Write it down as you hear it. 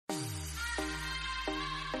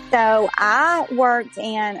So I worked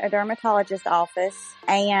in a dermatologist's office,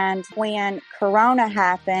 and when Corona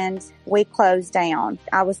happened, we closed down.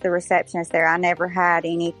 I was the receptionist there. I never had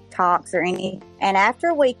any talks or any. And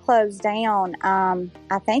after we closed down,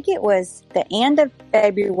 I think it was the end of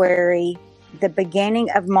February, the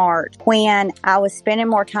beginning of March, when I was spending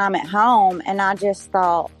more time at home, and I just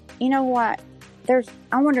thought, you know what?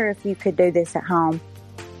 I wonder if you could do this at home.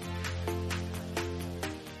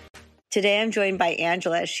 Today, I'm joined by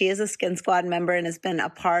Angela. She is a Skin Squad member and has been a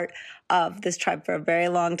part of this tribe for a very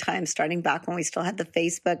long time, starting back when we still had the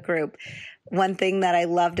Facebook group. One thing that I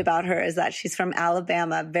loved about her is that she's from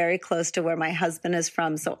Alabama, very close to where my husband is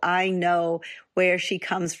from. So I know where she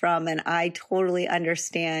comes from, and I totally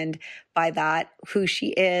understand by that who she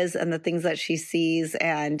is and the things that she sees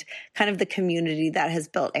and kind of the community that has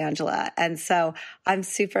built Angela. And so I'm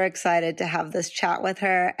super excited to have this chat with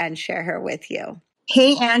her and share her with you.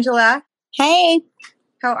 Hey, Angela. Hey,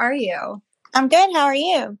 How are you? I'm good. How are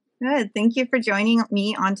you? Good. Thank you for joining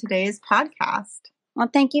me on today's podcast.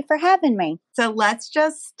 Well, thank you for having me. So let's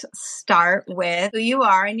just start with who you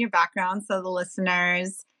are and your background so the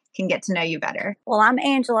listeners can get to know you better. Well, I'm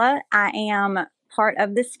Angela. I am part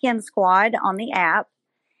of the Skin Squad on the app,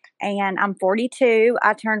 and I'm 42.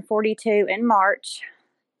 I turned 42 in March.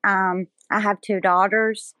 I have 2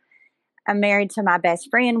 daughters. I'm married to my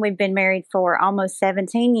best friend. We've been married for almost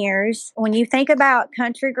 17 years. When you think about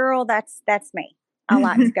country girl, that's me. I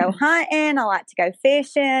like to go hunting. I like to go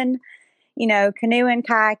fishing, canoeing,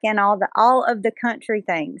 kayaking, all of the country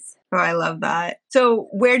things. Oh, I love that. So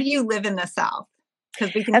where do you live in the South?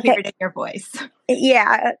 Because we can hear it in your voice.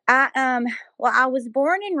 Yeah. I was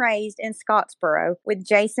born and raised in Scottsboro, with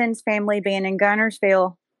Jason's family being in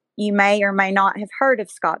Gunnersville. You may or may not have heard of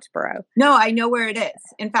Scottsboro. No, I know where it is.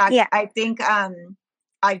 In fact, yeah. I think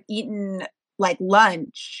I've eaten like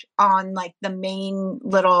lunch on like the main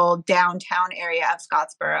little downtown area of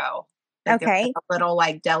Scottsboro. Like okay. There's a little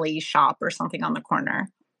like deli shop or something on the corner.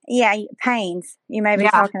 Yeah, Payne's. You may be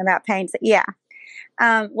talking about Payne's. Yeah.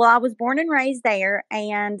 Well, I was born and raised there,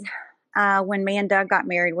 and when me and Doug got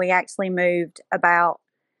married, we actually moved about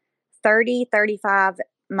 35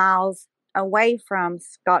 miles away from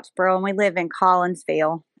Scottsboro, and we live in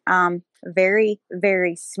Collinsville. Very,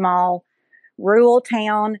 very small rural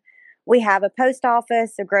town. We have a post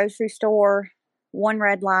office, a grocery store, one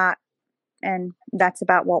red light, and that's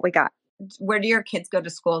about what we got. Where do your kids go to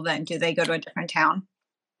school then? Do they go to a different town?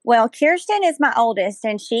 Well, Kirsten is my oldest,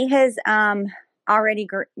 and she has already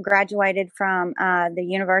graduated from the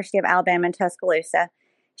University of Alabama in Tuscaloosa.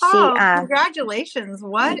 Congratulations.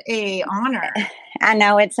 What a honor. I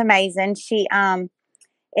know, it's amazing. She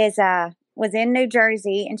was in New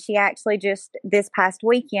Jersey, and she actually just this past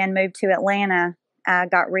weekend moved to Atlanta,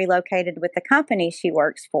 got relocated with the company she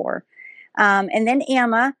works for. And then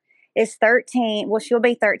Emma is 13. Well, she'll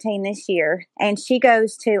be 13 this year, and she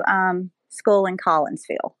goes to school in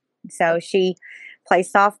Collinsville. So she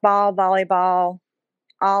plays softball, volleyball,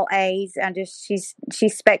 all A's, and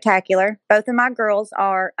she's spectacular. Both of my girls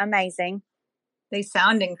are amazing. They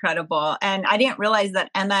sound incredible. And I didn't realize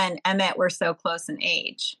that Emma and Emmett were so close in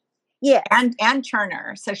age. Yeah. And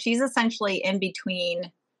Turner. So she's essentially in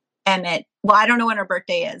between Emmett. Well, I don't know when her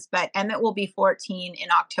birthday is, but Emmett will be 14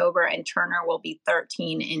 in October and Turner will be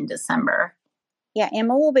 13 in December. Yeah,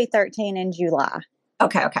 Emma will be 13 in July.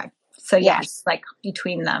 Okay. So yes, like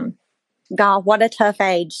between them. God, what a tough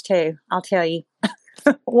age too, I'll tell you.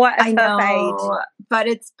 What a tough age. But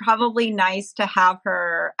it's probably nice to have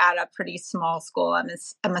her at a pretty small school.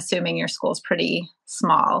 I'm assuming your school's pretty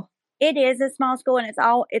small. It is a small school, and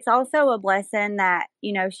it's also a blessing that,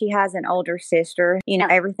 she has an older sister.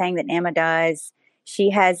 Everything that Emma does,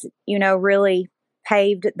 she has, really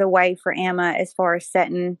paved the way for Emma as far as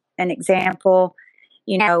setting an example,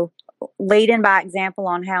 leading by example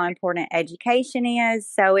on how important education is.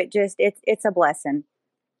 So it's a blessing.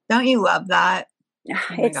 Don't you love that?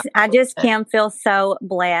 I just can feel so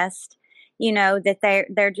blessed, that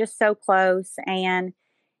they're just so close. And,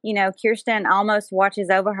 Kirsten almost watches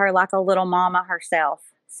over her like a little mama herself.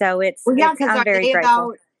 So I'm very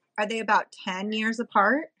grateful. Are they about 10 years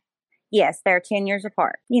apart? Yes, they're 10 years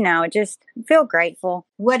apart. Just feel grateful.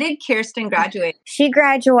 What did Kirsten graduate? She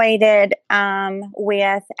graduated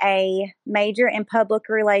with a major in public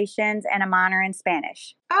relations and a minor in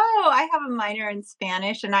Spanish. Oh, I have a minor in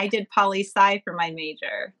Spanish, and I did poli-sci for my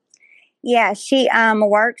major. Yeah, she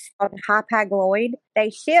works on Hapag-Lloyd.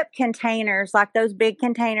 They ship containers, like those big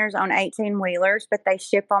containers on 18-wheelers, but they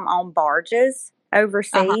ship them on barges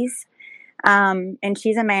overseas. And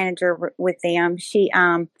she's a manager with them. She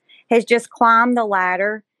has just climbed the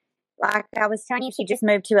ladder. Like I was telling you, she just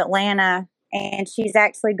moved to Atlanta and she's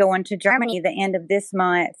actually going to Germany the end of this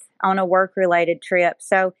month on a work related trip.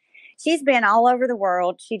 So she's been all over the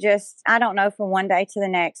world. She just, I don't know from one day to the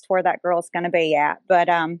next where that girl's going to be at, but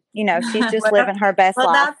she's just Well, living her best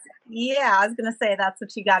life. I was going to say that's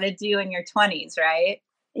what you got to do in your 20s, right?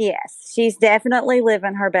 Yes, she's definitely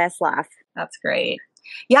living her best life. That's great.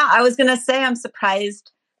 Yeah, I was going to say I'm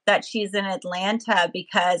surprised that she's in Atlanta,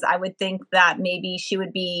 because I would think that maybe she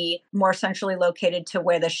would be more centrally located to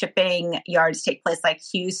where the shipping yards take place, like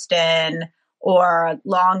Houston or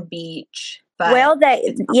Long Beach. But well,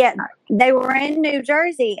 they were in New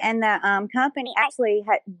Jersey, and the company actually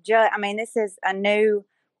had this is a new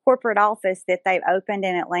corporate office that they've opened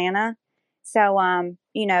in Atlanta. So,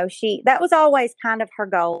 that was always kind of her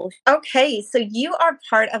goal. Okay, so you are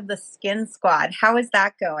part of the Skin Squad. How is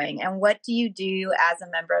that going? And what do you do as a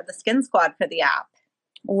member of the Skin Squad for the app?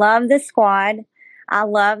 Love the squad. I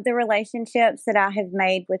love the relationships that I have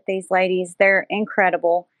made with these ladies. They're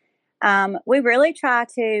incredible. We really try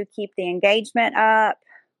to keep the engagement up.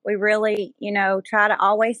 We really, try to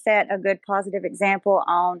always set a good positive example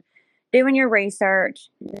on doing your research,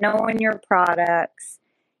 knowing your products,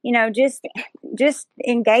 just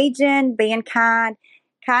engaging, being kind.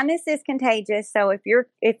 Kindness is contagious. So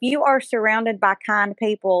if you are surrounded by kind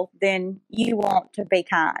people, then you want to be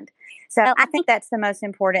kind. So I think that's the most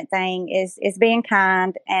important thing is being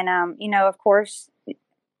kind. And, of course,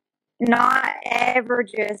 not ever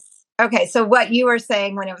just. Okay, so what you were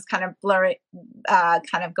saying when it was kind of blurry,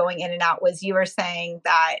 kind of going in and out, was you were saying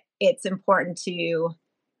that it's important to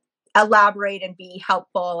elaborate and be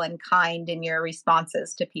helpful and kind in your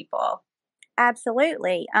responses to people.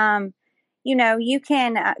 Absolutely. You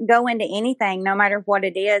can go into anything, no matter what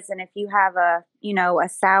it is. And if you have a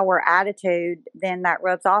sour attitude, then that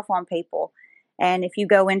rubs off on people. And if you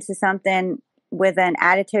go into something with an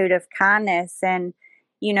attitude of kindness and,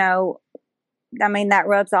 that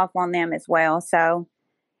rubs off on them as well. So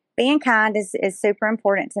being kind is super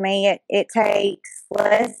important to me. It takes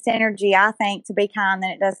less energy, I think, to be kind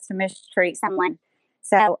than it does to mistreat someone.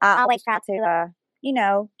 So I always try to,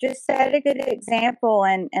 just set a good example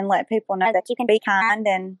and let people know that you can be kind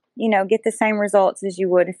and, get the same results as you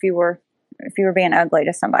would if you were being ugly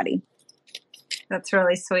to somebody. That's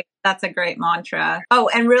really sweet. That's a great mantra. Oh,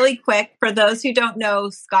 and really quick, for those who don't know,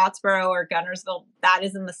 Scottsboro or Gunnersville, that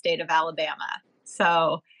is in the state of Alabama.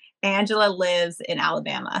 So Angela lives in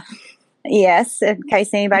Alabama. Yes, in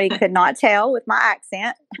case anybody could not tell with my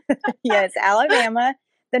accent. Yes, Alabama,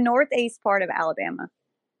 the northeast part of Alabama.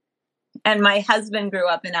 And my husband grew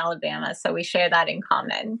up in Alabama, so we share that in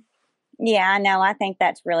common. Yeah, I know. I think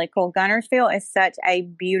that's really cool. Gunnersville is such a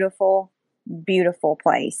beautiful, beautiful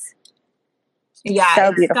place. Yeah, so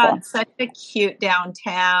it's beautiful. Got such a cute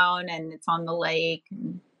downtown, and it's on the lake.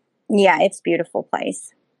 Yeah, it's a beautiful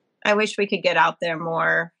place. I wish we could get out there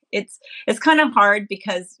more. It's kind of hard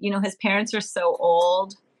because, his parents are so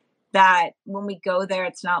old that when we go there,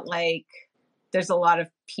 it's not like there's a lot of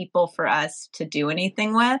people for us to do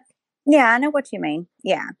anything with. Yeah, I know what you mean.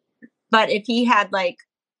 Yeah. But if he had like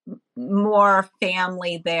more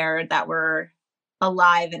family there that were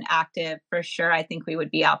alive and active, for sure, I think we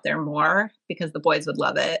would be out there more because the boys would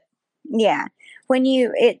love it. Yeah.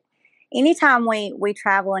 Anytime we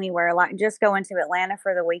travel anywhere, like just going to Atlanta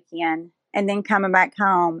for the weekend and then coming back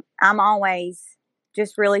home, I'm always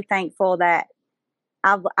just really thankful that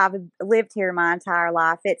I've lived here my entire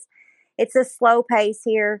life. It's a slow pace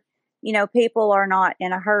here. People are not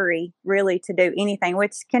in a hurry really to do anything,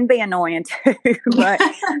 which can be annoying too. But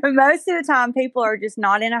most of the time people are just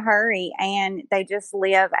not in a hurry and they just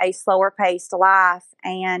live a slower paced life.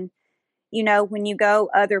 And, when you go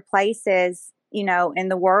other places, in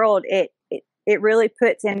the world, it really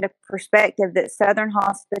puts into perspective that Southern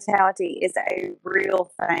hospitality is a real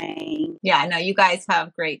thing. Yeah, I know you guys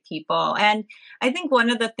have great people. And I think one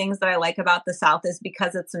of the things that I like about the South is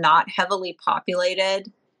because it's not heavily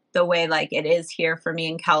populated the way like it is here for me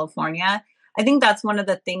in California. I think that's one of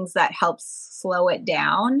the things that helps slow it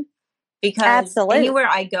down, because Absolutely. Anywhere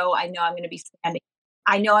I go, I know I'm going to be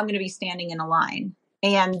standing in a line,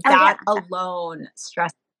 and that alone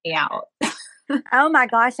stresses me out. Oh my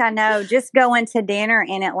gosh, I know. Just going to dinner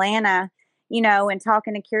in Atlanta, and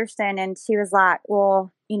talking to Kirsten, and she was like,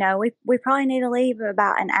 well, we probably need to leave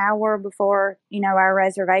about an hour before, our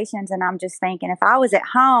reservations. And I'm just thinking, if I was at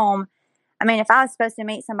home, if I was supposed to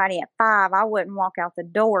meet somebody at 5, I wouldn't walk out the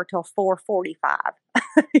door till 4:45.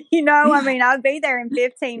 I'd be there in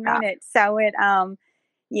 15 minutes. So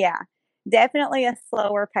yeah, definitely a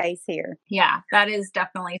slower pace here. Yeah, that is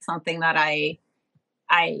definitely something that I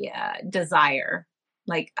desire.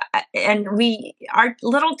 Like, and our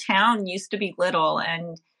little town used to be little,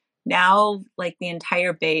 and now like the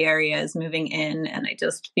entire Bay Area is moving in, and I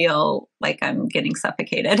just feel like I'm getting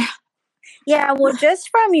suffocated. Yeah, well, just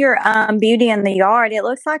from your beauty in the yard, it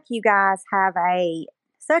looks like you guys have a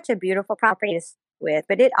such a beautiful property to with,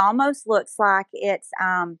 but it almost looks like it's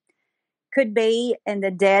could be in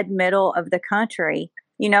the dead middle of the country.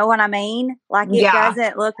 You know what I mean? Like it Yeah.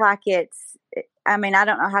 doesn't look like it's. I mean, I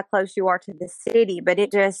don't know how close you are to the city, but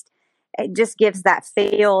it just gives that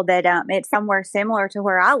feel that it's somewhere similar to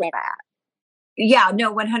where I live at. Yeah,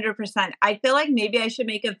 no, 100%. I feel like maybe I should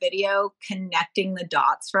make a video connecting the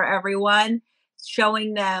dots for everyone,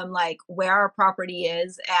 showing them like where our property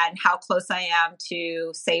is and how close I am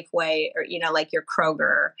to Safeway or, like your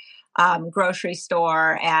Kroger, grocery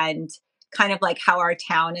store, and kind of like how our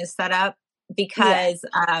town is set up. Because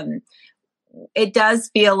it does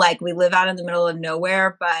feel like we live out in the middle of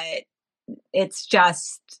nowhere, but it's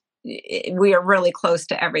just we are really close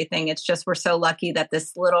to everything. It's just we're so lucky that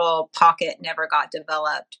this little pocket never got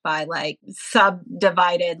developed by like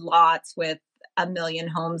subdivided lots with a million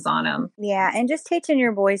homes on them. Yeah, and just teaching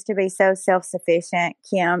your boys to be so self-sufficient,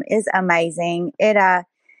 Kim, is amazing. I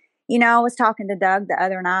was talking to Doug the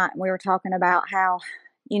other night and we were talking about how,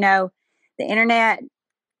 you know, the internet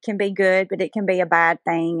can be good, but it can be a bad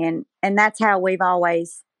thing. And that's how we've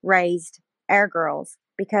always raised our girls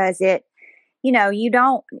because you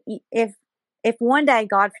don't, if one day,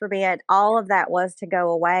 God forbid, all of that was to go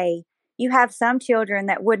away, you have some children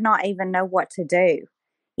that would not even know what to do.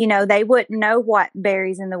 They wouldn't know what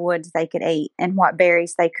berries in the woods they could eat and what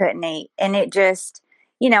berries they couldn't eat. And it just,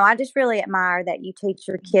 I just really admire that you teach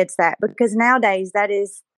your kids that because nowadays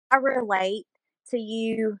I relate to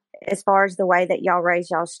you as far as the way that y'all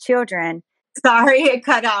raise y'all's children. Sorry, it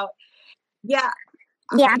cut out. Yeah.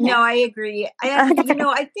 Yeah. No, I agree. And,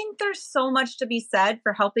 I think there's so much to be said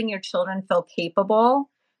for helping your children feel capable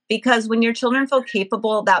because when your children feel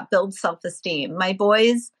capable, that builds self-esteem. My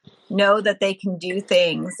boys know that they can do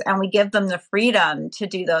things and we give them the freedom to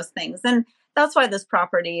do those things. And that's why this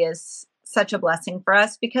property is such a blessing for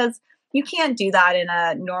us because you can't do that in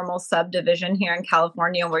a normal subdivision here in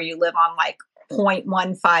California where you live on like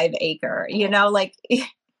 0.15 acre, like you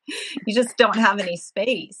just don't have any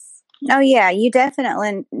space. Oh yeah, you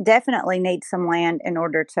definitely need some land in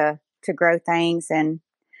order to grow things and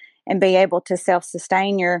be able to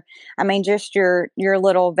self-sustain just your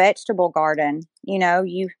little vegetable garden.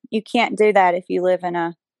 You can't do that if you live in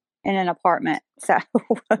an apartment. So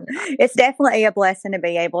it's definitely a blessing to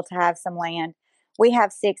be able to have some land. We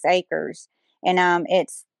have 6 acres and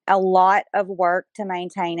it's a lot of work to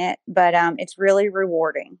maintain it, but it's really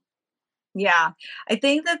rewarding. Yeah. I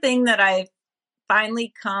think the thing that I've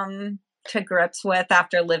finally come to grips with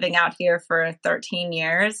after living out here for 13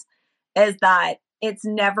 years is that it's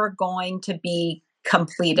never going to be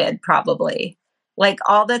completed, probably. Like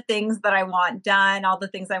all the things that I want done, all the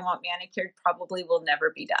things I want manicured probably will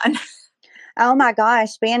never be done. Oh my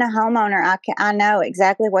gosh, being a homeowner, I know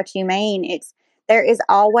exactly what you mean. There is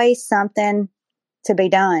always something to be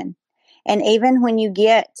done. And even when you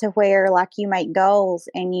get to where like you make goals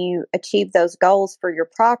and you achieve those goals for your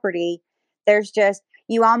property,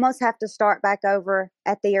 you almost have to start back over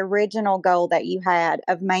at the original goal that you had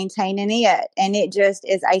of maintaining it. And it just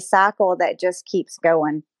is a cycle that just keeps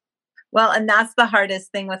going. Well, and that's the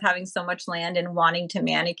hardest thing with having so much land and wanting to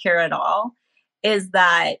manicure it all is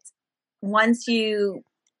that once you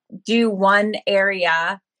do one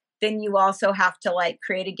area, then you also have to like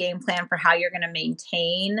create a game plan for how you're going to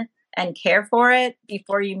maintain and care for it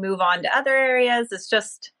before you move on to other areas.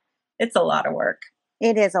 It's a lot of work.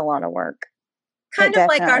 It is a lot of work. Kind of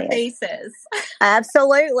like our faces.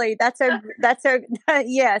 Absolutely.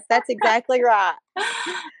 Yes, that's exactly right.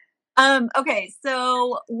 Okay,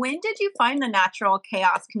 so when did you find the Natural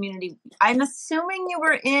Chaos community? I'm assuming you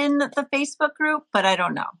were in the Facebook group, but I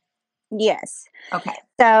don't know. Yes. Okay.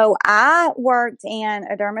 So I worked in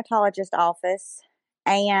a dermatologist office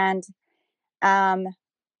and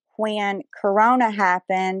when Corona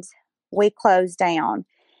happened, we closed down.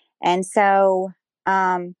 And so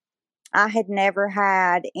I had never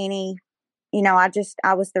had any,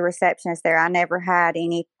 I was the receptionist there. I never had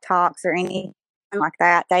any talks or anything like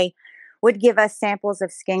that. They would give us samples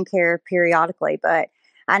of skincare periodically, but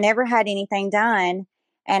I never had anything done.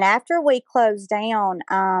 And after we closed down,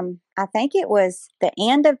 I think it was the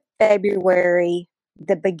end of February,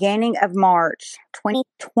 the beginning of March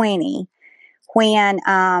 2020, when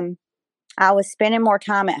I was spending more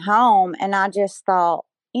time at home and I just thought,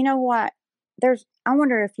 you know what? I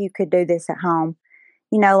wonder if you could do this at home.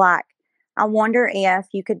 Like, I wonder if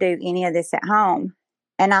you could do any of this at home.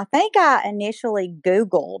 And I think I initially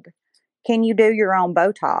Googled, can you do your own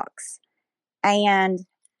Botox? And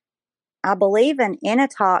I believe, an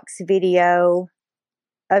Inatox video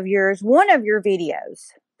of yours, one of your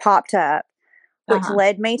videos popped up, which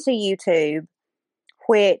led me to YouTube,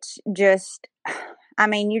 which just, I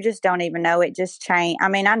mean, you just don't even know. It just changed. I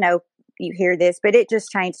mean, I know you hear this, but it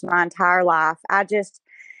just changed my entire life. I just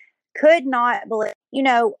could not believe,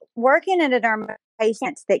 working at a dermatologist,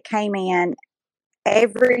 patients that came in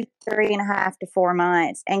every 3.5 to 4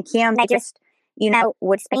 months, and Kim, they just,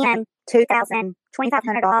 would spend $2,000,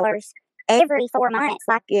 $2,500 every 4 months,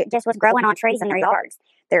 like it just was growing on trees in their yards.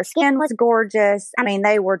 Their skin was gorgeous. I mean,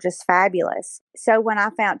 they were just fabulous. So when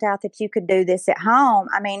I found out that you could do this at home,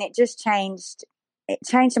 I mean, it just changed. It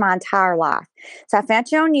changed my entire life. So I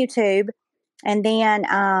found you on YouTube, and then,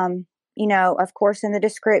 of course, in the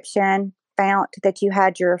description, found that you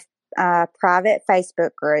had your private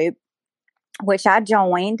Facebook group, which I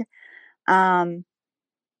joined.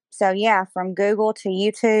 So yeah, from Google to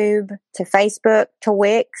YouTube to Facebook to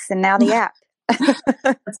Wix, and now the app.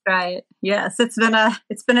 That's right. Yes, it's been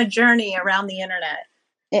a journey around the internet.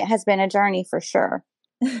 It has been a journey for sure.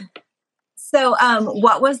 So,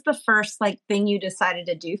 what was the first thing you decided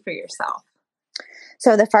to do for yourself?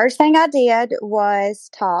 So the first thing I did was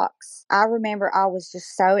tox. I remember I was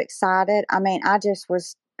just so excited. I mean,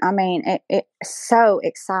 it so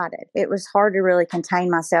excited. It was hard to really contain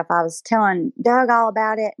myself. I was telling Doug all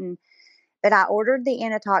about it, but I ordered the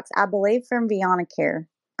Inatox, I believe, from Beyond Care,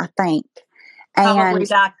 I think. Probably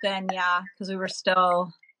back then, yeah, because we were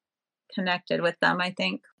still connected with them, I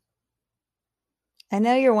think. I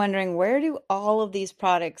know you're wondering, where do all of these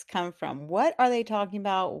products come from? What are they talking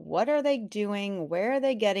about? What are they doing? Where are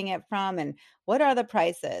they getting it from? And what are the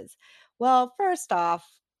prices? Well, first off,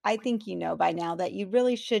 I think you know by now that you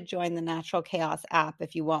really should join the Natural Chaos app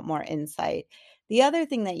if you want more insight. The other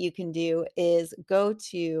thing that you can do is go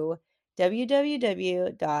to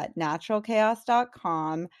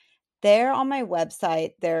www.naturalchaos.com. There on my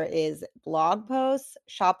website, there is blog posts,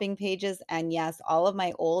 shopping pages, and yes, all of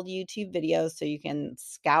my old YouTube videos. So you can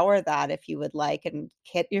scour that if you would like and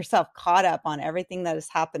get yourself caught up on everything that has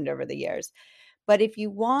happened over the years. But if you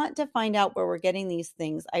want to find out where we're getting these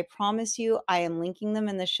things, I promise you, I am linking them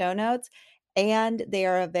in the show notes, and they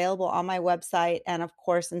are available on my website and, of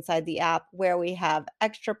course, inside the app, where we have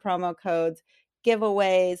extra promo codes,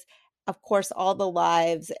 giveaways, of course, all the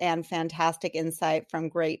lives and fantastic insight from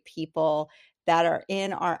great people that are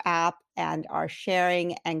in our app and are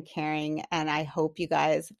sharing and caring. And I hope you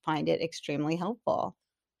guys find it extremely helpful.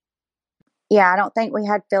 Yeah, I don't think we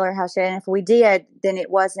had filler house yet. And if we did, then it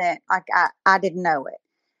wasn't like I didn't know it.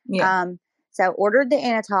 Yeah. So ordered the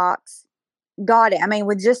Inatox, got it. I mean,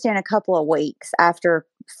 just in a couple of weeks after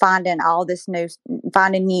finding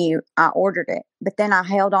you, I ordered it. But then I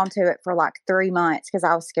held on to it for like 3 months because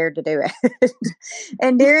I was scared to do it.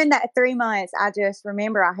 And during that 3 months, I just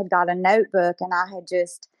remember I had got a notebook and I had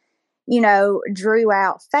just, drew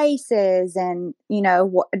out faces and,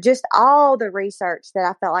 just all the research that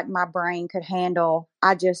I felt like my brain could handle,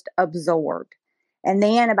 I just absorbed. And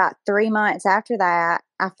then about 3 months after that,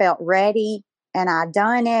 I felt ready and I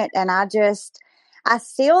done it. And I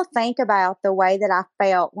still think about the way that I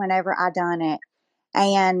felt whenever I done it.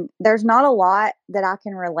 And there's not a lot that I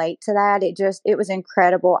can relate to that. It was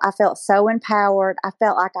incredible. I felt so empowered. I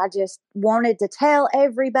felt like I just wanted to tell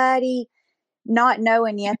everybody, not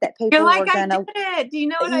knowing yet that people You're like, were going to. I did it. Do you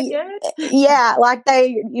know what I did? Yeah, like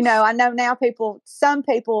I know now some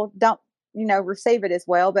people don't, receive it as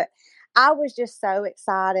well, but I was just so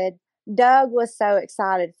excited. Doug was so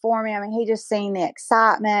excited for me. I mean, he just seen the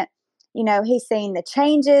excitement. He's seen the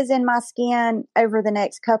changes in my skin over the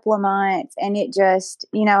next couple of months. And it just,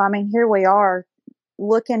 here we are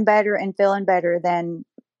looking better and feeling better than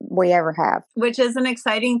we ever have. Which is an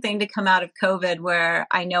exciting thing to come out of COVID, where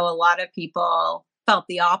I know a lot of people felt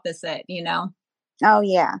the opposite, Oh,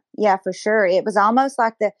 yeah. Yeah, for sure. It was almost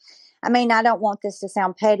like I don't want this to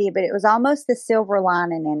sound petty, but it was almost the silver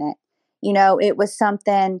lining in it. It was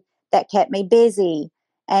something that kept me busy,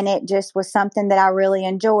 and it just was something that I really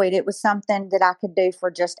enjoyed. It was something that I could do for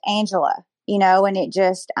just Angela, and it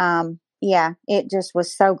just, it just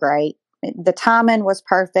was so great. The timing was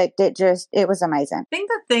perfect. It was amazing. I think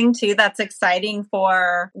the thing too that's exciting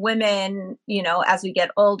for women, as we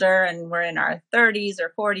get older and we're in our 30s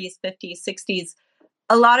or 40s, 50s, 60s,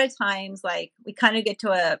 a lot of times we kind of get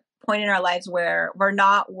to a point in our lives where we're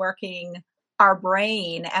not working our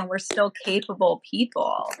brain and we're still capable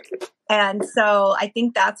people. And so I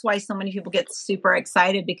think that's why so many people get super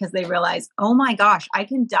excited, because they realize, oh my gosh, I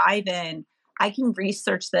can dive in. I can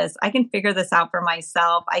research this. I can figure this out for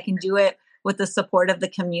myself. I can do it with the support of the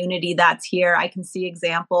community that's here. I can see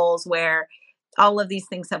examples where all of these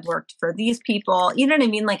things have worked for these people. You know what I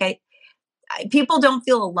mean? people don't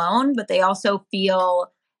feel alone, but they also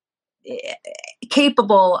feel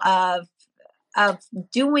capable of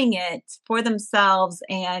doing it for themselves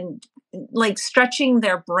and like stretching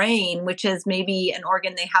their brain, which is maybe an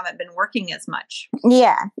organ they haven't been working as much.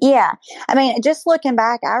 Yeah. Yeah. I mean, just looking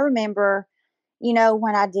back, I remember,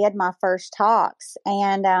 when I did my first talks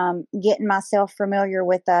and getting myself familiar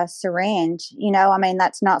with a syringe, I mean,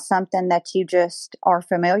 that's not something that you just are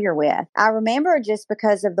familiar with. I remember just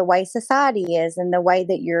because of the way society is and the way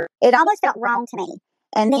that it almost felt wrong to me.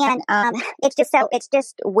 And then it's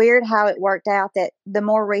just weird how it worked out that the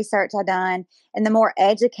more research I done and the more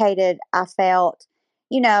educated I felt,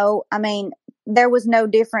 I mean, there was no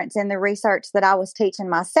difference in the research that I was teaching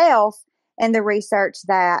myself and the research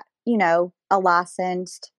that, a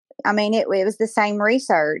licensed, I mean, it was the same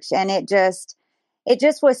research, and it just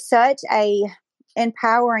was such a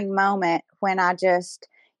empowering moment when I just,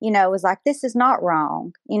 was like, this is not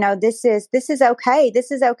wrong. This is okay.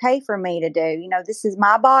 This is okay for me to do. This is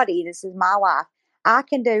my body. This is my life. I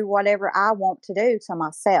can do whatever I want to do to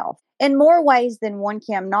myself in more ways than one,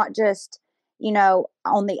 Kim, not just,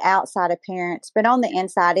 on the outside appearance, but on the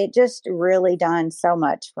inside. It just really done so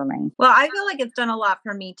much for me. Well, I feel like it's done a lot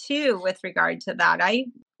for me too with regard to that. I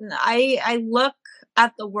look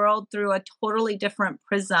at the world through a totally different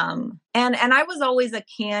prism. And I was always a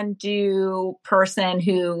can-do person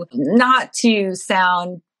who, not to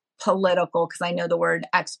sound political, because I know the word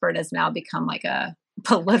expert has now become like a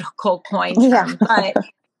political coin term, but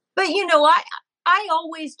I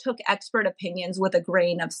always took expert opinions with a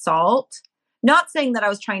grain of salt. Not saying that I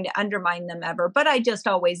was trying to undermine them ever, but I just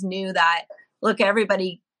always knew that, look,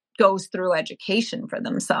 everybody goes through education for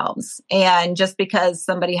themselves. And just because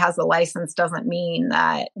somebody has a license doesn't mean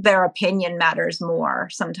that their opinion matters more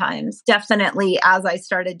sometimes. Definitely, as I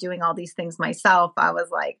started doing all these things myself, I was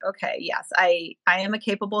like, okay, yes, I am a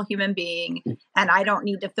capable human being, and I don't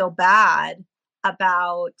need to feel bad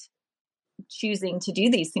about choosing to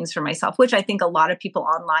do these things for myself, which I think a lot of people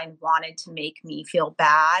online wanted to make me feel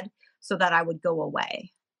bad so that I would go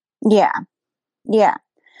away. Yeah. Yeah.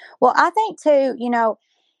 Well, I think too,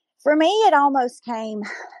 for me, it almost came,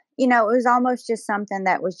 it was almost just something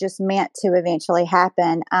that was just meant to eventually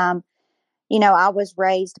happen. I was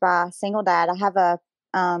raised by a single dad. I have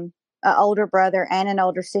an older brother and an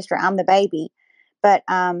older sister. I'm the baby, but,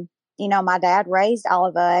 my dad raised all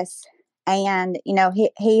of us, and,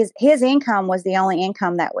 his income was the only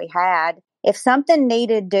income that we had. If something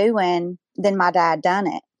needed doing, then my dad done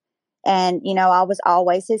it. And, I was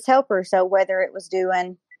always his helper. So whether it was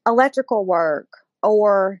doing electrical work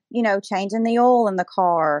or, changing the oil in the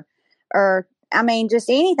car, or, I mean, just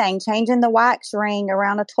anything, changing the wax ring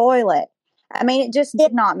around a toilet. I mean, it just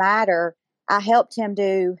did not matter. I helped him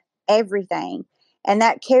do everything. And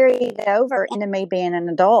that carried over into me being an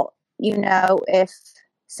adult. If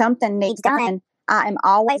something needs done, I am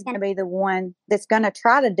always going to be the one that's going to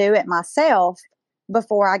try to do it myself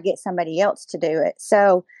before I get somebody else to do it.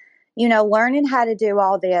 So, learning how to do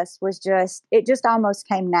all this was it just almost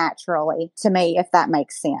came naturally to me, if that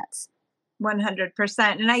makes sense. 100%.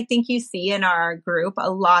 And I think you see in our group, a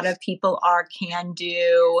lot of people are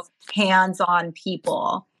can-do, hands-on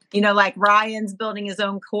people. Like Ryan's building his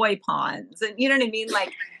own koi ponds. And you know what I mean?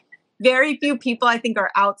 Like, very few people, I think, are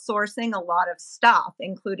outsourcing a lot of stuff,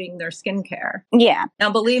 including their skincare. Yeah. Now,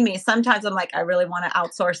 believe me, sometimes I'm like, I really want to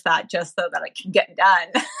outsource that just so that I can get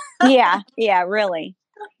done. Yeah. Yeah, really.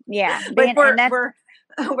 Yeah. Like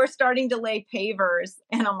we're starting to lay pavers,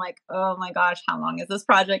 and I'm like, oh my gosh, how long is this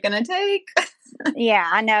project going to take? Yeah,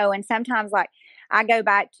 I know. And sometimes, like, I go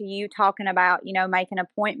back to you talking about, making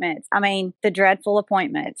appointments. I mean, the dreadful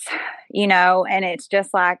appointments, and it's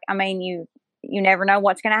just like, I mean, you never know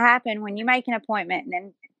what's going to happen when you make an appointment, and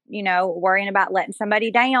then, worrying about letting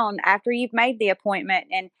somebody down after you've made the appointment.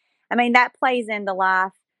 And I mean, that plays into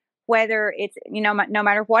life, whether it's, no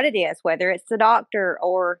matter what it is, whether it's the doctor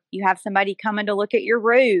or you have somebody coming to look at your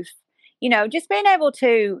roof, just being able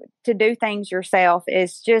to do things yourself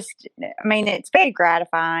is just, I mean, it's very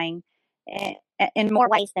gratifying in more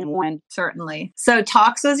ways than one. Certainly. So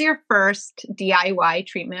Tox was your first DIY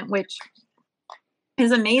treatment, which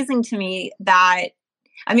is amazing to me. That,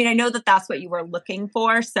 I mean, I know that that's what you were looking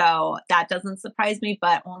for, so that doesn't surprise me,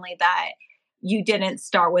 but only that you didn't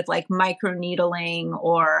start with like microneedling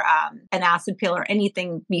or an acid pill or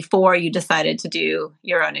anything before you decided to do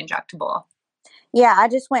your own injectable. Yeah, I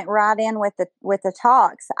just went right in with the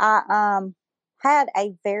Tox. I had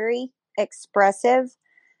a very expressive,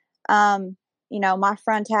 my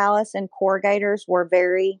frontalis and corrugators were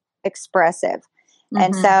very expressive. Mm-hmm.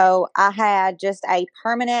 And so I had just a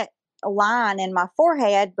permanent line in my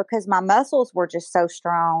forehead because my muscles were just so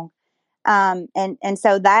strong. And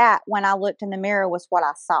so that, when I looked in the mirror, was what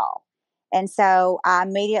I saw. And so I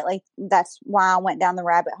immediately, that's why I went down the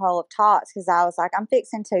rabbit hole of talks, because I was like, I'm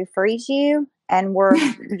fixing to freeze you and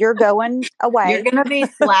you're going away. You're going to be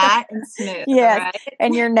flat and smooth. Yes. Right?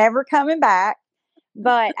 And you're never coming back.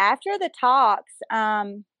 But after the talks,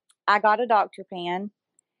 I got a doctor pen.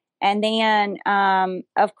 And then,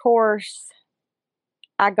 of course,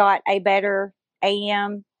 I got a better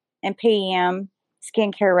AM and PM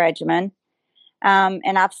skincare regimen.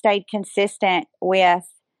 And I've stayed consistent with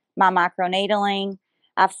my microneedling.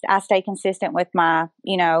 I stay consistent with my,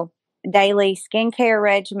 daily skincare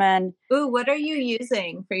regimen. Ooh, what are you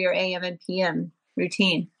using for your AM and PM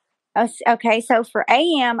routine? Okay, so for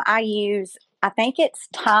AM, I think it's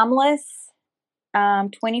Timeless,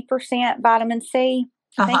 20% vitamin C.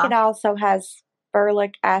 I think it also has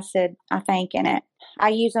ferulic acid, I think, in it. I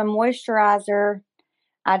use a moisturizer.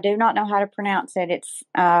 I do not know how to pronounce it. It's,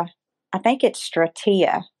 I think it's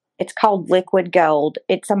Stratea. It's called Liquid Gold.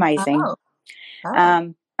 It's amazing.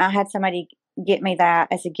 I had somebody get me that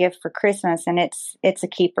as a gift for Christmas, and it's a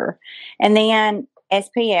keeper. And then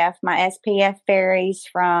SPF. My SPF varies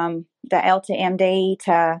from the Elta MD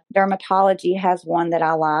to Dermatology has one that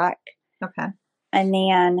I like. Okay. And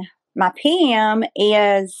then my PM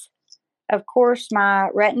is, of course, my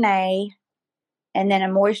Retin-A, and then a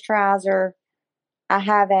moisturizer. I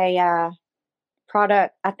have a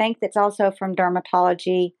product, I think, that's also from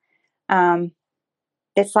Dermatology.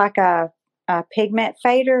 It's like a pigment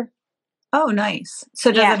fader. Oh, nice. So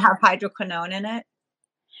does it have hydroquinone in it?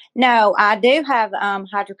 No, I do have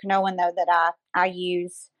hydroquinone, though, that I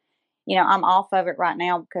use. I'm off of it right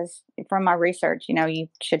now because from my research, you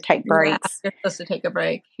should take breaks. Yeah, you're supposed to take a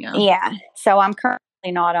break. Yeah. So I'm currently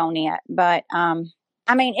not on it. But,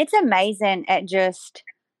 it's amazing at just...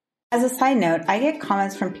 As a side note, I get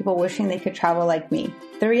comments from people wishing they could travel like me.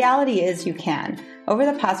 The reality is you can. Over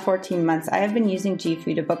the past 14 months, I have been using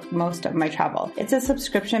GFU to book most of my travel. It's a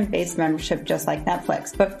subscription-based membership just like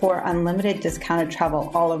Netflix, but for unlimited discounted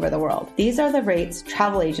travel all over the world. These are the rates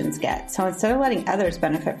travel agents get, so instead of letting others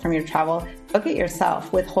benefit from your travel, book it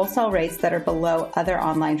yourself with wholesale rates that are below other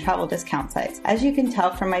online travel discount sites. As you can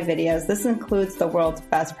tell from my videos, this includes the world's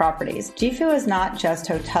best properties. GFU is not just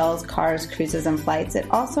hotels, cars, cruises, and flights. It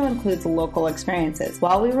also includes local experiences.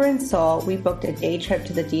 While we were in Seoul, we booked a day trip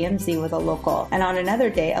to the DMZ with a local, and on another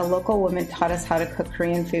day, a local woman taught us how to cook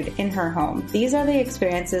Korean food in her home. These are the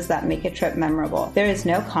experiences that make a trip memorable. There is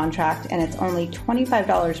no contract, and it's only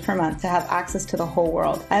 $25 per month to have access to the whole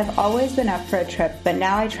world. I've always been up for a trip, but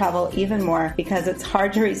now I travel even more because it's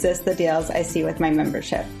hard to resist the deals I see with my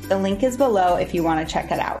membership. The link is below if you want to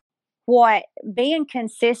check it out. What being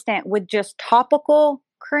consistent with just topical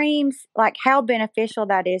creams, like how beneficial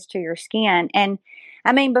that is to your skin. And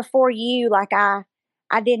before you, like I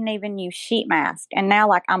didn't even use sheet mask, and now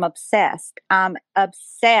like I'm obsessed. I'm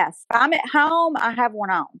obsessed. If I'm at home, I have one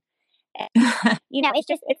on.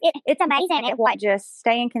 It's amazing at what just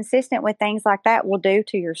staying consistent with things like that will do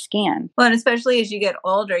to your skin. Well, and especially as you get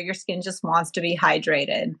older, your skin just wants to be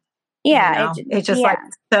hydrated. Yeah, it just like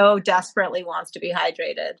so desperately wants to be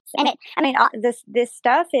hydrated. And this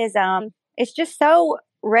stuff is it's just so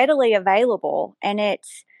readily available, and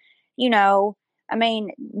it's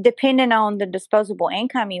depending on the disposable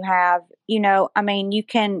income you have, you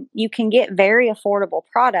can get very affordable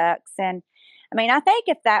products. And I think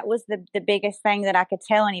if that was the biggest thing that I could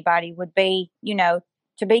tell anybody would be,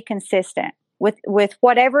 to be consistent with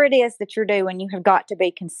whatever it is that you're doing. You have got to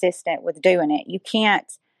be consistent with doing it. You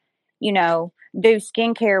can't, do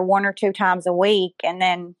skincare 1 or 2 times a week and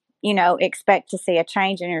then, expect to see a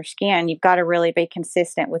change in your skin. You've got to really be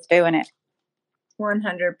consistent with doing it.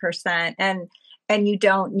 100%. And you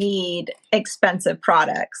don't need expensive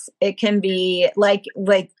products. It can be like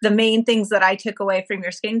the main things that I took away from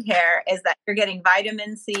your skincare is that you're getting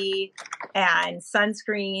vitamin C and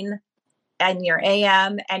sunscreen and your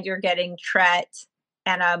AM, and you're getting Tret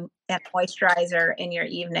and a moisturizer in your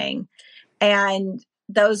evening. And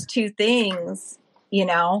those 2 things,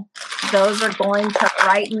 those are going to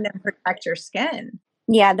brighten and protect your skin.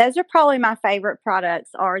 Yeah, those are probably my favorite products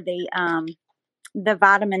are the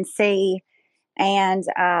vitamin C and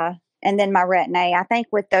then my Retin-A. I think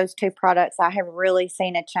with those 2 products, I have really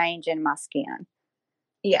seen a change in my skin.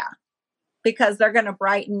 Yeah, because they're going to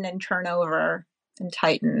brighten and turn over and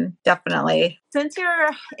tighten, definitely. Since you're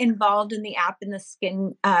involved in the app in the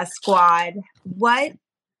Skin Squad, what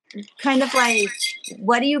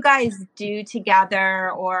do you guys do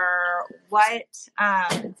together, or what,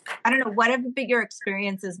 I don't know, what have your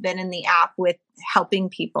experiences been in the app with helping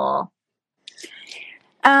people?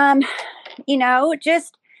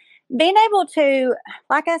 Just, being able to,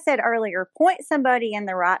 like I said earlier, point somebody in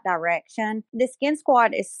the right direction. The Skin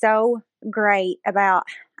Squad is so great about,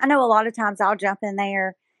 I know a lot of times I'll jump in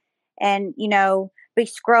there and, be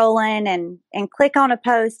scrolling and click on a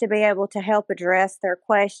post to be able to help address their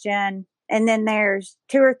question. And then there's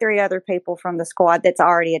 2 or 3 other people from the squad that's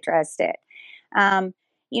already addressed it. So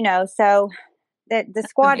the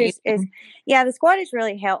squad the squad is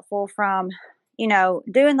really helpful from,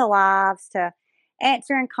 doing the lives to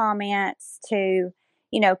answering comments to,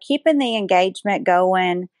 keeping the engagement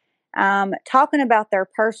going, talking about their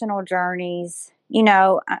personal journeys,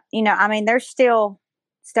 there's still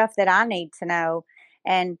stuff that I need to know.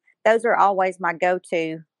 And those are always my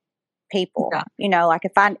go-to people. Yeah. Like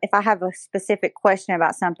if I have a specific question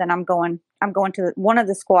about something, I'm going to one of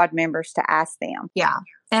the squad members to ask them. Yeah.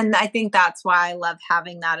 And I think that's why I love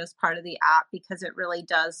having that as part of the app, because it really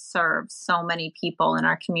does serve so many people in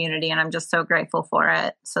our community. And I'm just so grateful for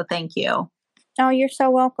it. So thank you. Oh, you're so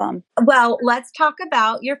welcome. Well, let's talk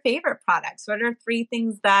about your favorite products. What are 3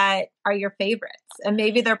 things that are your favorites? And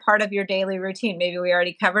maybe they're part of your daily routine. Maybe we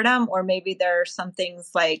already covered them, or maybe there are some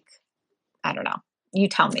things like, I don't know. You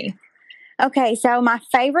tell me. Okay. So my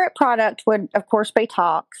favorite product would, of course, be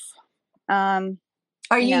Tox. Are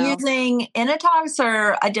you using Inatox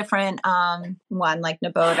or a different one like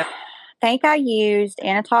Naboda? I think I used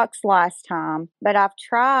Inatox last time, but I've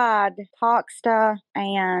tried Toxta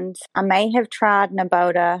and I may have tried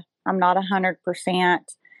Naboda. I'm not 100%.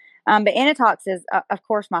 But Inatox is, of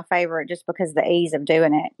course, my favorite just because of the ease of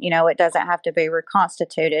doing it. It doesn't have to be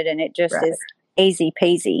reconstituted and it just is easy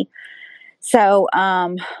peasy. So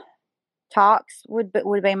Tox would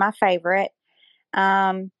be my favorite.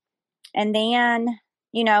 And then,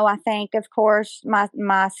 I think, of course, my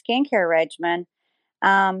skincare regimen.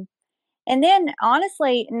 And then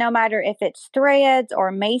honestly, no matter if it's threads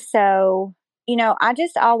or miso, I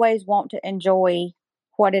just always want to enjoy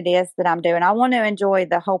what it is that I'm doing. I want to enjoy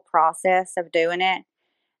the whole process of doing it.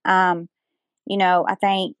 I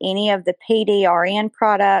think any of the PDRN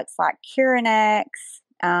products like Curanex,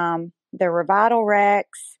 the Revital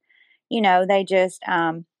Rex, they just,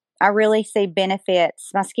 I really see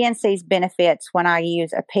benefits. My skin sees benefits when I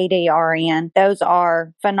use a PDRN. Those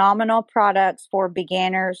are phenomenal products for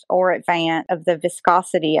beginners or advanced of the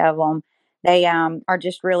viscosity of them. They are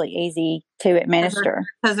just really easy to administer.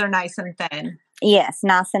 Because they're nice and thin. Yes,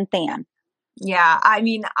 nice and thin. Yeah. I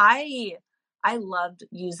mean, I loved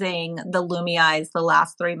using the Lumi Eyes the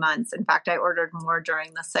last 3 months. In fact, I ordered more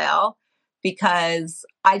during the sale because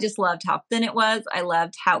I just loved how thin it was. I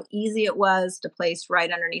loved how easy it was to place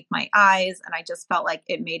right underneath my eyes. And I just felt like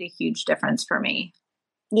it made a huge difference for me.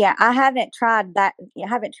 Yeah, I haven't tried that. I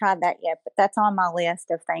haven't tried that yet, but that's on my list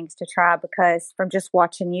of things to try because from just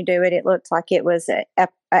watching you do it, it looked like it was a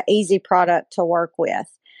easy product to work with.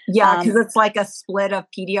 Yeah, because it's like a split of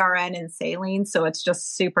PDRN and saline. So it's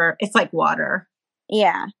just super, it's like water.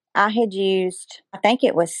 Yeah, I had used, I think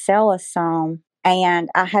it was Celisome. And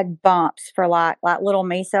I had bumps for like little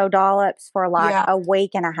miso dollops for a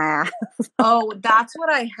week and a half. Oh, that's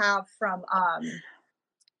what I have from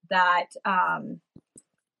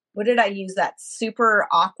what did I use? That Super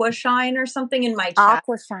Aqua Shine or something in my chest.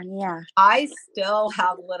 Aqua Shine, yeah. I still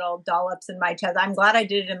have little dollops in my chest. I'm glad I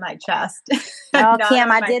did it in my chest. Oh, Kim,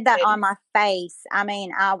 I did that on my face. I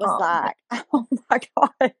mean, I was oh my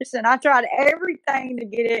gosh. And I tried everything to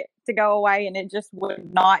get it to go away and it just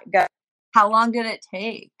would not go. How long did it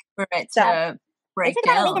take for it to break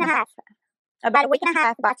down? About a week and a half. About a week and a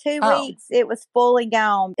half. By 2 weeks, it was fully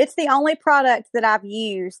gone. It's the only product that I've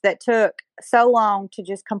used that took so long to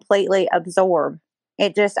just completely absorb. I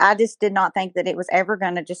just did not think that it was ever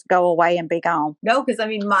going to just go away and be gone. No, because I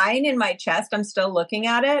mean, mine in my chest, I'm still looking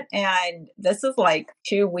at it, and this is like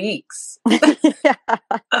 2 weeks.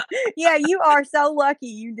 Yeah, you are so lucky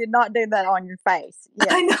you did not do that on your face. Yeah.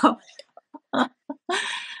 I know.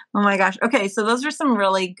 Oh my gosh. Okay, so those are some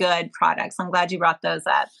really good products. I'm glad you brought those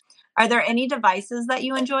up. Are there any devices that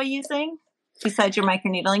you enjoy using besides your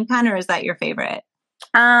microneedling pen, or is that your favorite?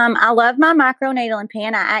 I love my microneedling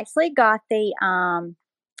pen. I actually got the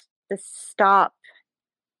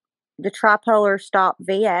tripolar stop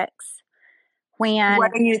VX.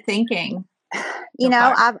 What are you thinking?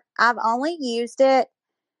 I've only used it,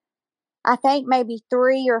 I think maybe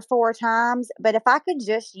 3 or 4 times, but if I could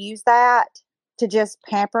just use that to just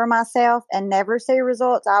pamper myself and never see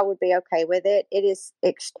results, I would be okay with it. It is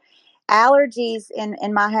allergies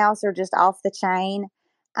in my house are just off the chain.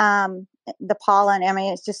 The pollen, I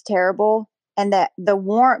mean, it's just terrible. And the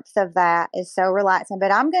warmth of that is so relaxing.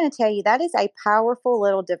 But I'm going to tell you, that is a powerful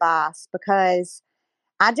little device because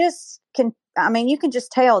you can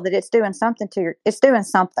just tell that it's doing something it's doing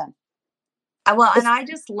something. Well, and I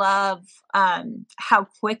just love how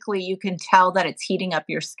quickly you can tell that it's heating up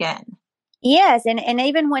your skin. Yes, and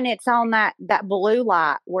even when it's on that blue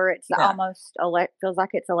light where it's Yeah. almost feels like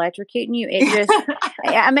it's electrocuting you, it just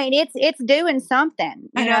I mean it's doing something,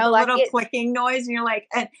 I you know know, the like little it's clicking noise, and you're like,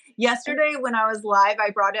 and yesterday when I was live, I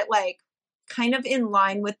brought it like kind of in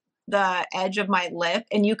line with the edge of my lip,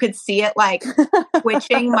 and you could see it like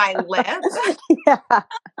twitching my lip. yeah.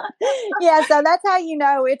 Yeah, so that's how you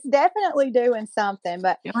know it's definitely doing something.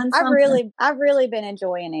 But Doing I've something. really been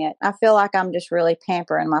enjoying it. I feel like I'm just really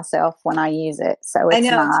pampering myself when I use it. So I it's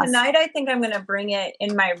know nice. tonight I think I'm going to bring it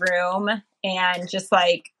in my room and just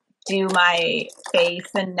like do my face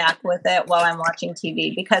and neck with it while I'm watching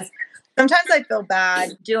TV, because sometimes I feel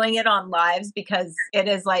bad doing it on lives because it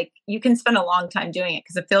is like you can spend a long time doing it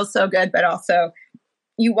because it feels so good, but also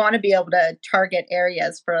you want to be able to target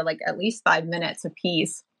areas for like at least 5 minutes a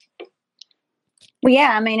piece. Well,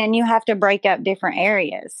 yeah, I mean, and you have to break up different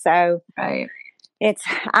areas. So Right.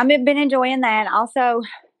 I've been enjoying that. Also,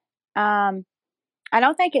 I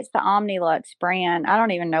don't think it's the Omnilux brand. I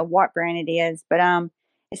don't even know what brand it is, but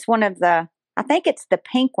it's one of I think it's the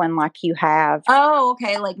pink one like you have. Oh,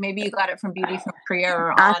 okay. Like maybe you got it from Beauty from Korea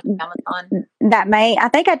or on Amazon. I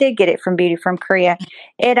think I did get it from Beauty from Korea.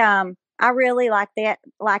 It I really like that.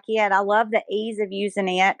 Like it, I love the ease of using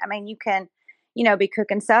it. I mean, you can, be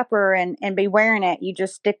cooking supper and be wearing it. You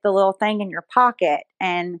just stick the little thing in your pocket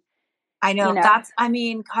and I know I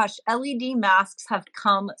mean, gosh, LED masks have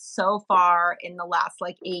come so far in the last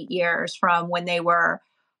like 8 years from when they were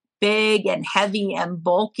big and heavy and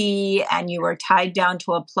bulky and you were tied down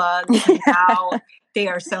to a plug to now they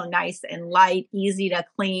are so nice and light, easy to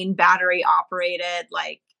clean, battery operated.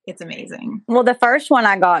 Like it's amazing. Well, the first one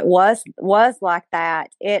I got was like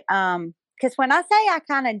that. It because when I say I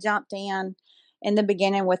kind of jumped in the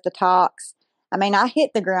beginning with the talks, I mean I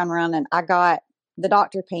hit the ground running. I got the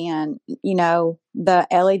doctor pen, the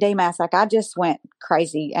LED mask. Like I just went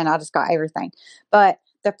crazy and I just got everything. But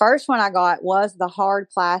the first one I got was the hard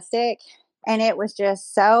plastic, and it was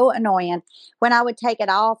just so annoying. When I would take it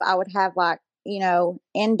off, I would have like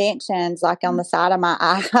indentions like on the side of my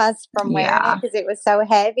eyes from wearing it Yeah. because it was so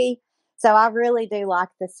heavy. So I really do like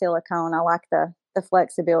the silicone. I like the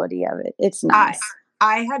flexibility of it. It's nice.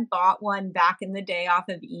 I had bought one back in the day off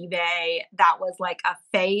of eBay that was like a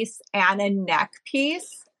face and a neck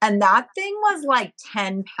piece. And that thing was like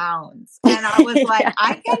 10 pounds. And I was like, Yeah.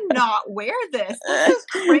 I cannot wear this. This is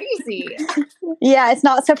crazy. Yeah, it's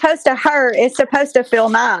not supposed to hurt. It's supposed to feel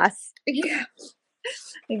nice. Yeah,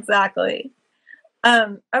 exactly.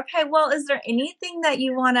 Okay, well, is there anything that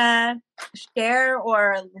you want to share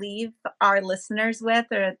or leave our listeners with,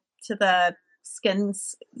 or to the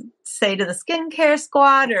to the skincare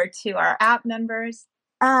squad or to our app members?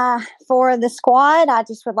 For the squad, I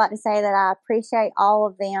just would like to say that I appreciate all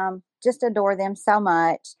of them, just adore them so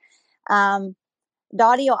much.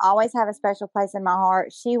 Dottie will always have a special place in my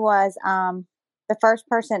heart. She was the first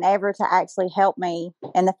person ever to actually help me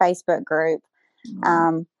in the Facebook group.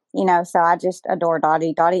 So I just adore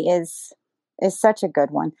Dottie. Dottie is such a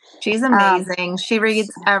good one. She's amazing. She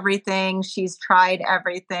reads everything. She's tried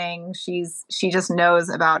everything. She just knows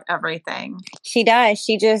about everything. She does.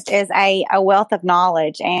 She just is a wealth of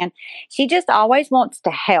knowledge, and she just always wants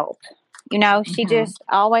to help. She just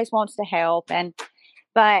always wants to help.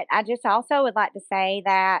 But I just also would like to say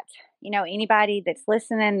that, anybody that's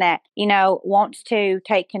listening that, wants to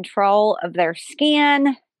take control of their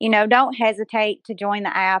skin, don't hesitate to join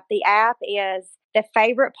the app. The app is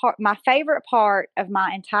my favorite part of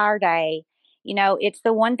my entire day. It's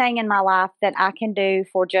the one thing in my life that I can do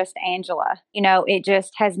for just Angela. It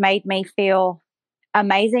just has made me feel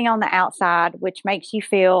amazing on the outside, which makes you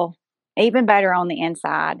feel even better on the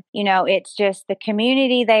inside. It's just the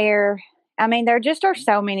community there. I mean, there just are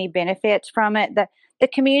so many benefits from it. The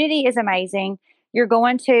community is amazing. You're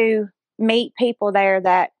going to meet people there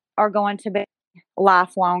that are going to be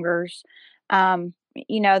lifelongers.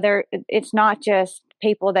 It's not just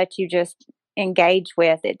people that you just engage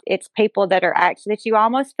with. It's people that are actually that you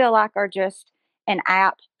almost feel like are just an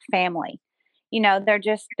app family. They're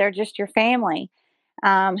just your family.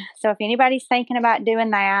 So if anybody's thinking about doing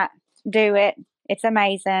that, do it. It's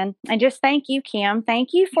amazing. And just thank you, Kim. Thank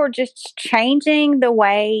you for just changing the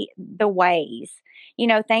ways.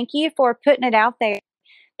 Thank you for putting it out there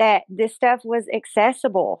that this stuff was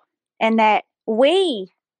accessible and that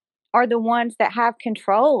we are the ones that have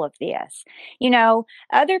control of this.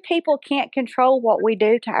 Other people can't control what we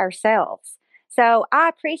do to ourselves. So I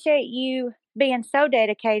appreciate you being so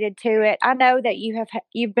dedicated to it. I know that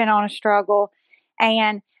you've been on a struggle,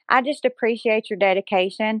 and I just appreciate your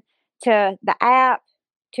dedication to the app,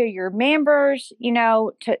 to your members,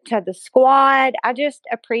 to the squad. I just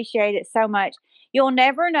appreciate it so much. You'll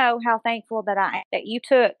never know how thankful that I am that you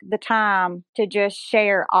took the time to just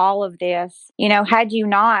share all of this. Had you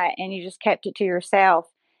not and you just kept it to yourself,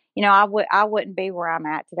 I wouldn't be where I'm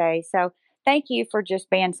at today. So thank you for just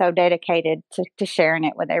being so dedicated to sharing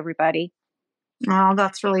it with everybody. Oh,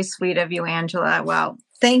 that's really sweet of you, Angela. Well,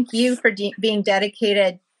 thank you for being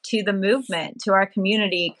dedicated to the movement, to our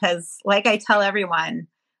community. Because like I tell everyone,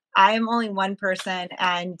 I am only one person.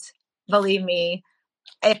 And believe me,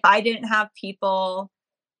 if I didn't have people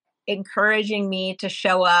encouraging me to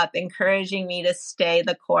show up, encouraging me to stay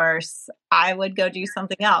the course, I would go do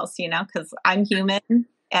something else, because I'm human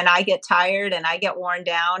and I get tired and I get worn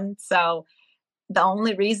down. So the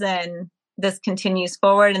only reason this continues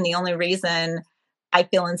forward and the only reason I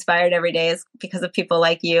feel inspired every day is because of people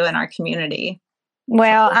like you and our community.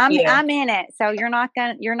 Well, I'm in it, so you're not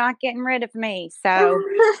getting rid of me. So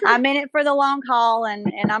I'm in it for the long haul,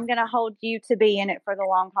 and I'm gonna hold you to be in it for the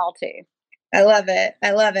long haul too. I love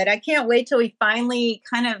it. I can't wait till we finally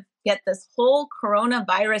kind of get this whole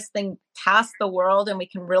coronavirus thing past the world and we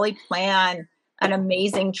can really plan an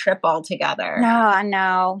amazing trip all together. No, I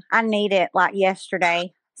know. I need it like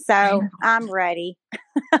yesterday. So I'm ready.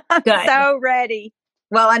 Good. So ready.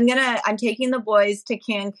 Well, I'm taking the boys to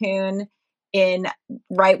Cancun in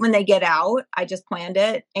right when they get out. I just planned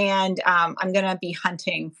it. And I'm going to be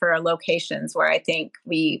hunting for locations where I think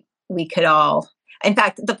we could all, in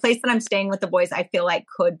fact, the place that I'm staying with the boys, I feel like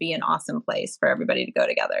could be an awesome place for everybody to go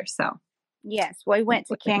together. So yes, we went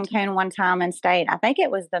to Cancun one time and stayed. I think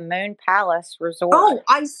it was the Moon Palace Resort. Oh,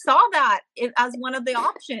 I saw that as one of the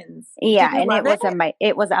options. Yeah, and it was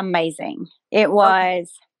amazing. It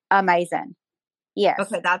was amazing. Yes.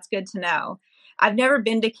 Okay, that's good to know. I've never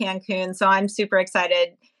been to Cancun, so I'm super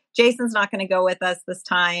excited. Jason's not going to go with us this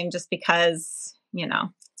time just because, he's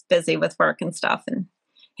busy with work and stuff and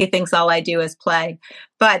he thinks all I do is play.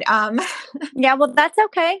 But yeah, well, that's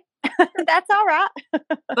okay. That's all right.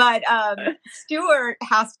 But Stuart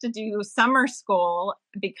has to do summer school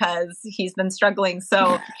because he's been struggling.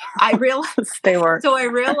 So I realized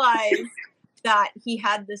that he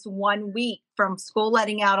had this 1 week from school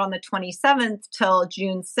letting out on the 27th till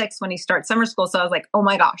June 6th when he starts summer school. So I was like, oh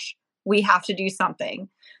my gosh, we have to do something.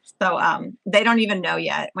 So they don't even know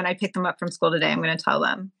yet. When I pick them up from school today, I'm going to tell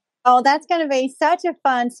them. Oh, that's going to be such a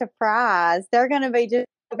fun surprise. They're going to be just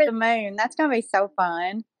over the moon. That's going to be so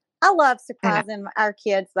fun. I love surprising our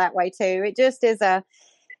kids that way too. It just is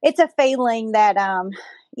it's a feeling that,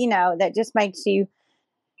 that just makes you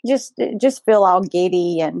just feel all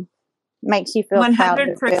giddy and makes you feel 100%. Proud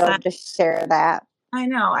to be able to share that. I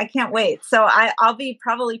know. I can't wait. So I'll be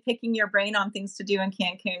probably picking your brain on things to do in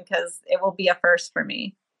Cancun because it will be a first for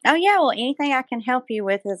me. Oh yeah. Well, anything I can help you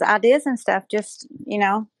with is ideas and stuff. Just,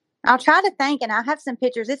 I'll try to think, and I have some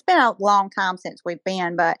pictures. It's been a long time since we've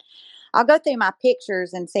been, but I'll go through my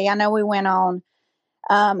pictures and see. I know we went on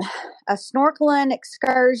a snorkeling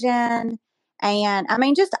excursion and I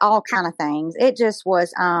mean, just all kind of things. It just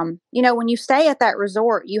was, when you stay at that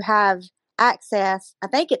resort, you have access. I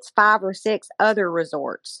think it's 5 or 6 other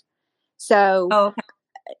resorts. So,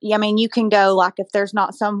 I mean, you can go like if there's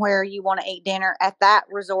not somewhere you want to eat dinner at that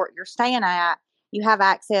resort you're staying at, you have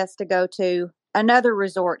access to go to another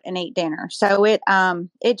resort and eat dinner. So it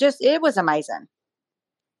was amazing.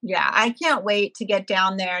 Yeah, I can't wait to get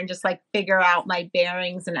down there and just like figure out my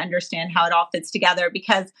bearings and understand how it all fits together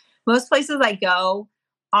because most places I go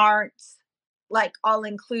aren't like all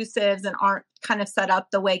inclusives and aren't kind of set up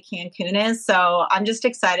the way Cancun is. So I'm just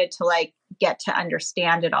excited to like get to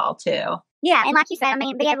understand it all too. Yeah. And like you said, I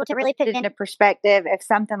mean, be able to really put it into perspective if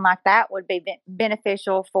something like that would be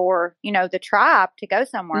beneficial for, the tribe to go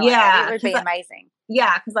somewhere. Yeah. Like that. It would be amazing.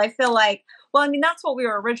 Yeah. Cause I feel like, well, I mean, that's what we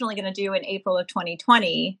were originally going to do in April of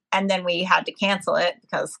 2020. And then we had to cancel it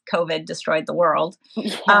because COVID destroyed the world.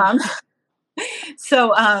 Yeah.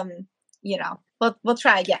 So, we'll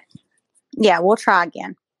try again. Yeah, we'll try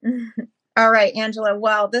again. All right, Angela.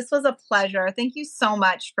 Well, this was a pleasure. Thank you so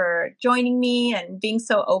much for joining me and being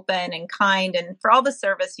so open and kind and for all the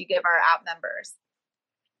service you give our app members.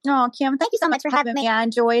 Oh, Kim, thank you so much for having me. I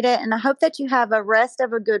enjoyed it. And I hope that you have a rest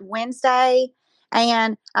of a good Wednesday.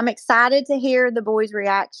 And I'm excited to hear the boys'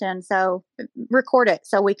 reaction. So record it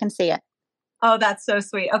so we can see it. Oh, that's so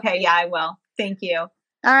sweet. Okay. Yeah, I will. Thank you.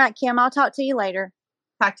 All right, Kim, I'll talk to you later.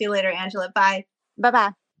 Talk to you later, Angela. Bye.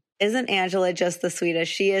 Bye-bye. Isn't Angela just the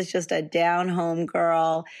sweetest? She is just a down-home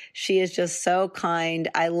girl. She is just so kind.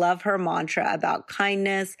 I love her mantra about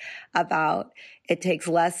kindness, about it takes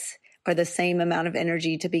less or the same amount of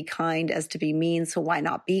energy to be kind as to be mean. So why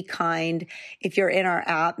not be kind? If you're in our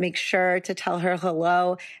app, make sure to tell her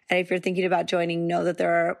hello. And if you're thinking about joining, know that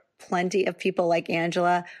there are plenty of people like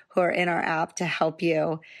Angela who are in our app to help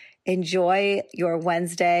you. Enjoy your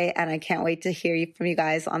Wednesday, and I can't wait to hear from you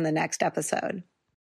guys on the next episode.